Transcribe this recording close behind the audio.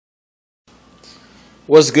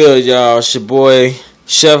What's good, y'all? It's your boy,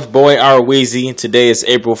 Chef Boy R Weezy, and today is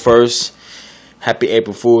April 1st. Happy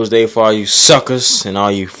April Fool's Day for all you suckers and all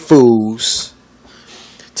you fools.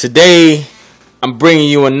 Today, I'm bringing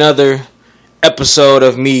you another episode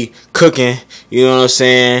of me cooking. You know what I'm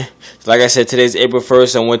saying? Like I said, today's April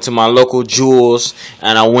 1st. I went to my local Jewels,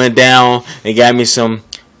 and I went down and got me some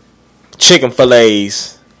chicken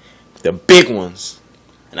fillets. The big ones.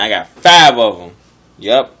 And I got 5 of them.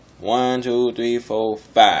 Yep. 1, 2, 3, 4,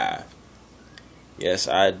 5. Yes,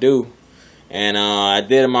 I do. And I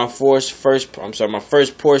did my first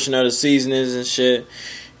portion of the seasonings and shit.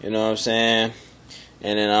 You know what I'm saying?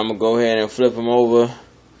 And then I'm gonna go ahead and flip them over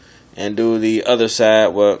and do the other side.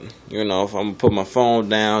 Well, you know, if I'm gonna put my phone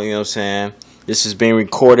down, you know what I'm saying? This is being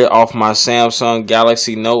recorded off my Samsung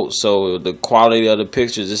Galaxy Note, so the quality of the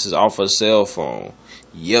pictures, this is off a cell phone.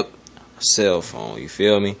 Yep, cell phone. You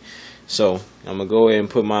feel me? So I'm gonna go ahead and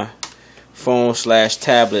put my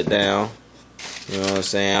phone/tablet down. You know what I'm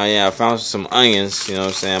saying? Oh yeah, I found some onions. You know what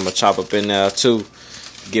I'm saying? I'm gonna chop up in there too,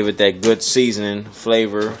 give it that good seasoning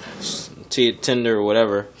flavor, tender or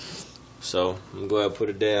whatever. So I'm gonna go ahead and put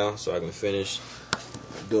it down so I can finish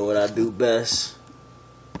doing what I do best.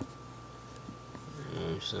 You know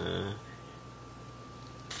what I'm saying?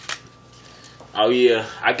 Oh yeah,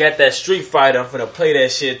 I got that Street Fighter. I'm finna play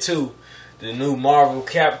that shit too. The new Marvel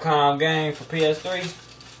Capcom game for PS3.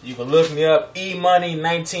 You can look me up, E-Money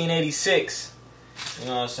 1986. You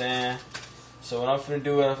know what I'm saying? So what I'm finna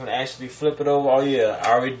do is I'm finna actually flip it over. Oh yeah,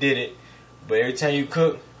 I already did it. But every time you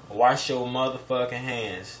cook, wash your motherfucking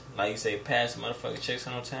hands. Like you say, pass the motherfucking checks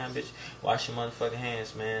on time, bitch. Wash your motherfucking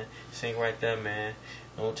hands, man. Sing right there, man.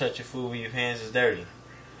 Don't touch your food when your hands is dirty. You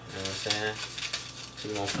know what I'm saying? So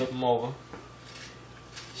we're gonna flip them over.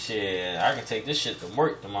 Shit, I can take this shit to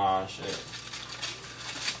work tomorrow and shit.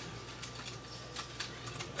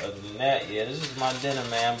 Other than that, yeah, this is my dinner,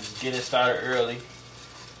 man. I'm just getting started early,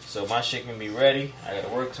 so my shit can be ready. I gotta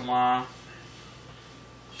work tomorrow.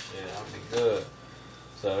 Shit, I'll be good.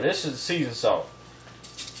 So this is seasoned salt.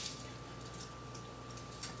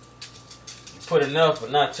 You put enough, but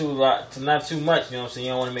not too much. You know what I'm saying?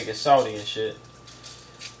 You don't want to make it salty and shit.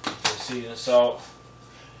 So seasoned salt.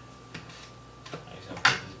 I'll put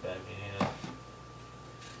this back in here.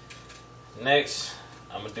 Next,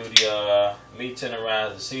 I'm gonna do the meat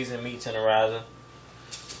tenderizer, seasoned meat tenderizer.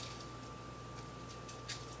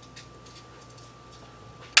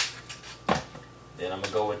 Then I'm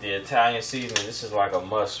gonna go with the Italian seasoning. This is like a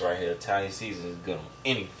must right here. Italian seasoning is good on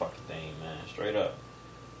any fucking thing, man. Straight up.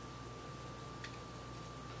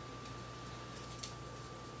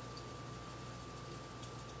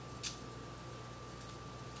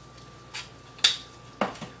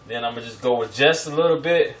 Then I'm gonna just go with just a little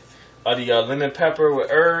bit of the lemon pepper with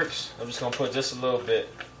herbs. I'm just gonna put just a little bit.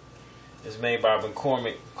 It's made by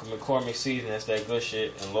McCormick seasoning. That's that good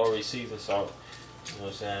shit. And Lori seasoned salt. You know what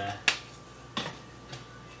I'm saying?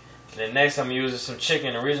 And then next I'm using some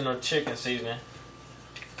chicken, original chicken seasoning.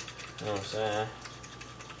 You know what I'm saying?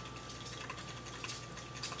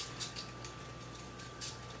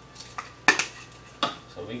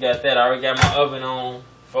 So we got that. I already got my oven on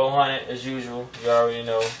 400 as usual. You already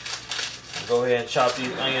know. Go ahead and chop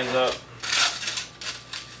these onions up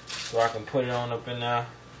so I can put it on up in there.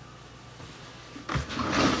 Actually,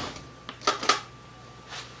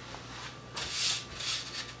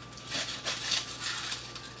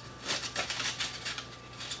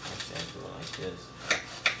 do it like this.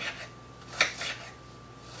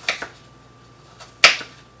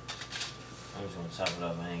 I'm just gonna chop it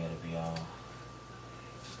up. I ain't gotta be all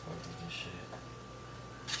perfect and shit.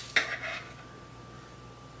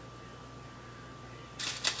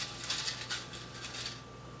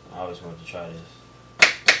 I always wanted to try this.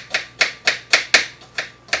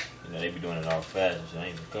 You know, they be doing it all fast, so I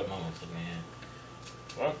ain't even cut my motherfucking hand.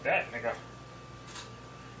 Fuck that, nigga.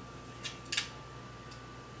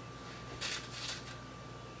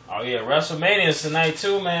 Oh yeah, WrestleMania is tonight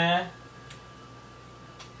too, man.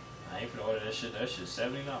 I ain't finna order that shit. That shit's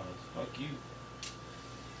 $70. Fuck you.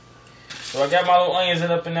 So I got my little onions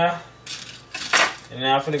up in there. And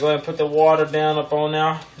now I'm finna go ahead and put the water down up on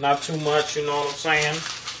now. Not too much, you know what I'm saying?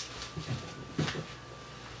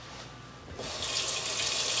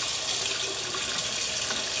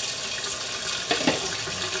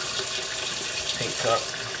 Pink cup.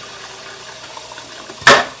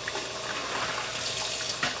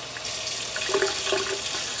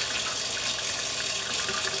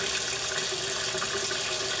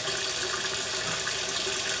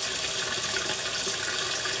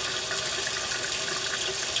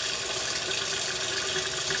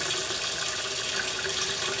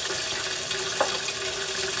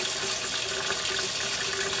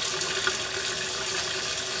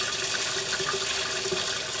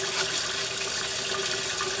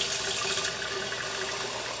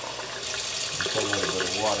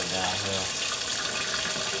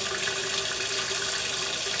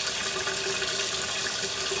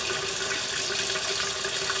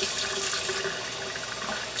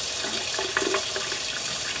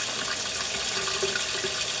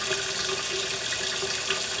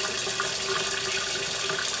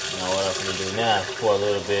 gonna do now is pour a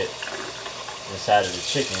little bit inside of the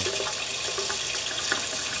chicken.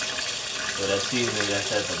 So that seasoning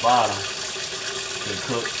that's at the bottom can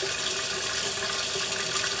cook.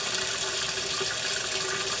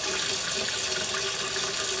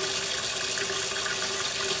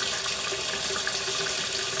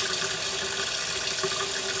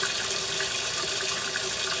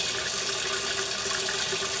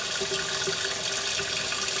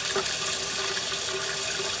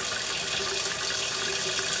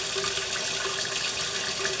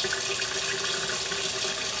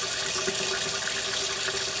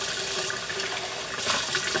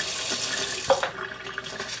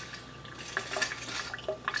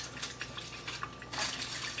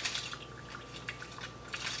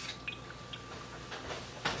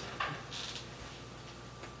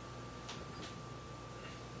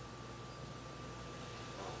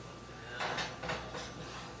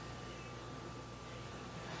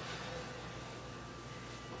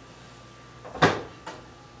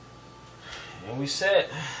 And we set.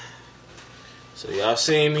 So y'all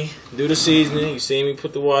seen me do the seasoning. You seen me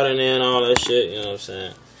put the water in there and all that shit. You know what I'm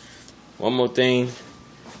saying? One more thing.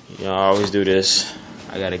 Y'all always do this.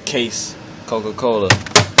 I got a case. Coca-Cola.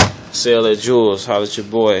 Sale at Jules. Holla at your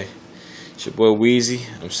boy. It's your boy Weezy.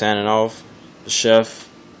 I'm signing off. The chef.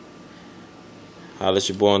 Holla at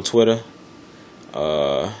your boy on Twitter.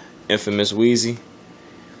 Infamous Weezy.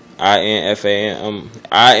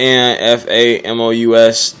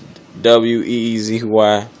 INFAMOUSWEEZY. You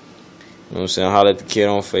know what I'm saying? Holla at the kid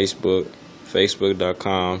on Facebook.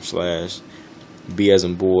 Facebook.com/B as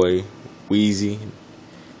in boy Weezy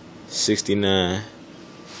 69.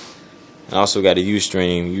 I also got a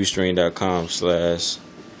Ustream.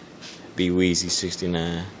 Ustream.com/BWeezy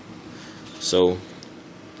 69. So, I'm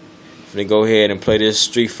gonna go ahead and play this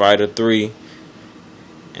Street Fighter 3.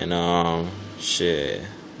 And shit.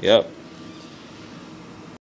 Yep.